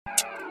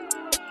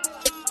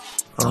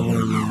I'm a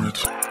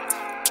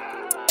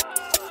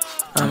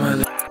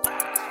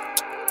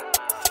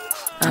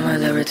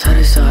little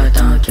retarded, so I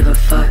don't give a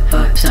fuck.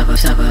 Stop all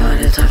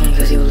the talking,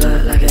 cause you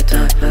look like a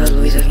duck.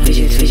 Louise, I can feed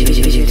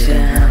you to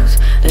the house.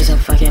 They some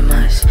fucking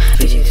mice.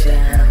 Feed you to the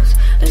house.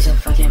 They some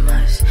fucking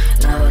mice.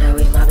 Now that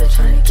we mobbing,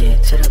 trying to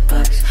get to the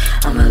bucks.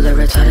 I'm a little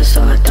retarded,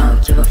 so I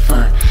don't give a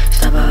fuck.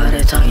 Stop all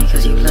the talking,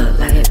 cause you look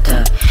like a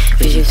duck.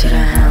 Feed you to the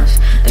house.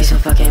 They some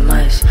fucking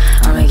mice.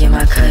 I'ma get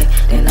my cut,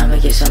 then I'ma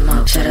get some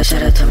more. Shout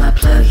out to my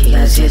plug, he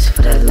got zits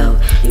for the low.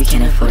 You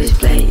can't afford this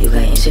blade, you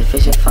got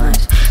insufficient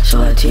funds.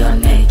 Sword to your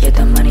neck, get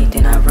the money,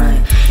 then I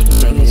run.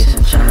 You make me do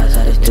some trials,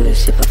 I just do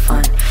this shit for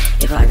fun.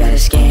 If I got a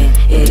scam,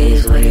 it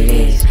is what it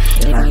is.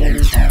 If I got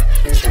a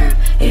time,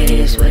 it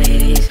is what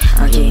it is.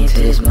 I'm getting to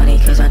this money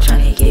cause I'm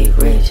trying to get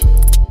rich.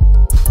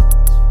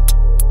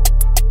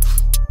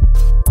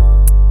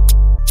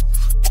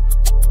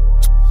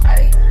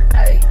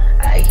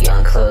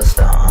 Young close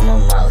though, I'm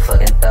a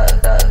motherfucking thug.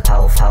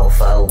 How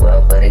for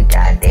world, but a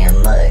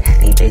goddamn mud.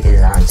 These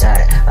bitches on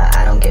jack, but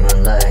I don't give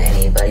them love.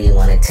 Anybody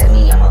wanna tell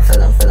me I'm a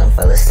feeling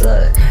full of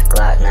slug.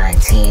 Glock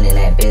 19 and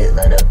that bitch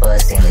love the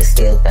bust. Stainless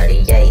steel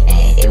 38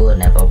 and it will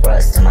never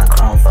rust. To my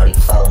chrome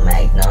 44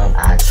 Magnum,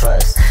 I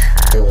trust.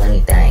 I do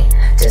anything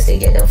just to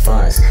get the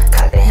funds.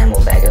 Cock the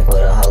hammer back and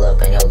put a hole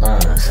up in your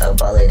lungs. A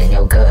bullet in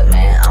your gut,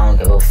 man, I don't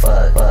give a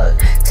fuck.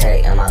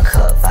 Tech in my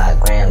cup, 5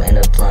 grams in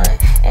the blunt.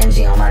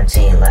 MG on my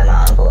jean like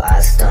my uncle, I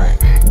stunt.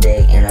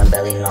 Dick in the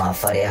belly, no,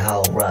 for that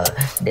whole rub.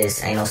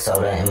 This ain't no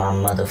soda in my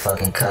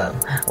motherfucking cup.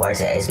 Word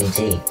to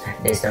SVG,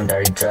 this them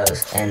dirty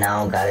drugs. And I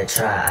don't gotta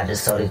try, I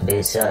just sold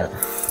this bitch up.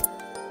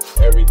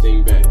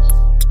 Everything best.